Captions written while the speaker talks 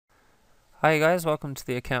Hi guys, welcome to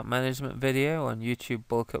the account management video on YouTube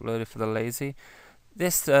Bulk Uploader for the Lazy.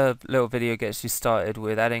 This little video gets you started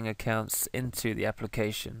with adding accounts into the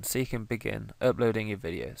application so you can begin uploading your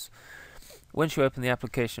videos. Once you open the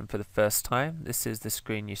application for the first time, this is the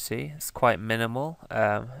screen you see. It's quite minimal.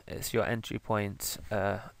 It's your entry point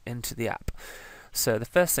into the app. So the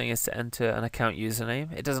first thing is to enter an account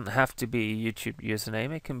username. It doesn't have to be a YouTube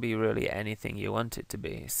username. It can be really anything you want it to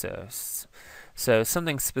be. So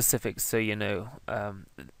something specific so you know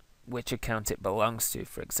which account it belongs to,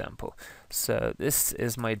 for example. So this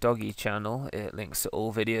is my doggy channel. It links to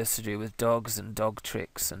all videos to do with dogs and dog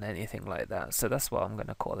tricks and anything like that. So that's what I'm going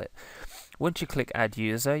to call it. Once you click Add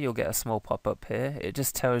User, you'll get a small pop-up here. It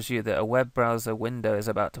just tells you that a web browser window is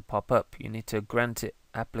about to pop up. You need to grant it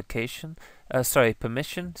permission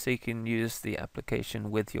so you can use the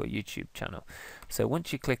application with your YouTube channel. So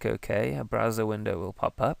once you click OK, a browser window will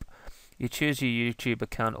pop up. You choose your YouTube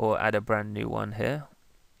account or add a brand new one here.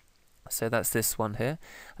 So that's this one here,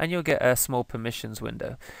 and you'll get a small permissions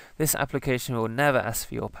window. This application will never ask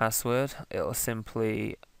for your password. It will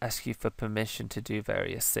simply ask you for permission to do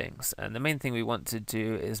various things, and the main thing we want to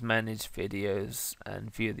do is manage videos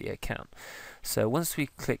and view the account. So once we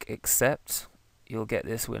click accept, you'll get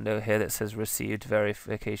this window here that says received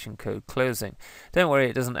verification code closing. Don't worry,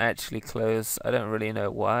 it doesn't actually close. I don't really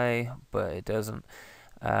know why, but it doesn't.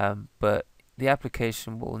 But the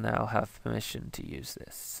application will now have permission to use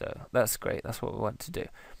this, so that's great. That's what we want to do.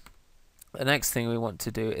 The next thing we want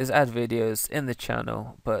to do is add videos in the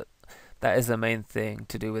channel, but that is the main thing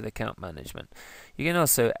to do with account management. You can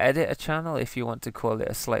also edit a channel if you want to call it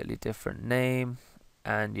a slightly different name,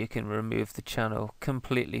 and you can remove the channel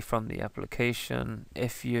completely from the application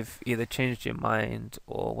if you've either changed your mind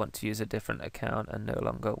or want to use a different account and no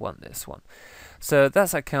longer want this one. So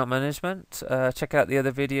that's account management. Check out the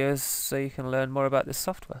other videos so you can learn more about this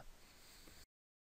software.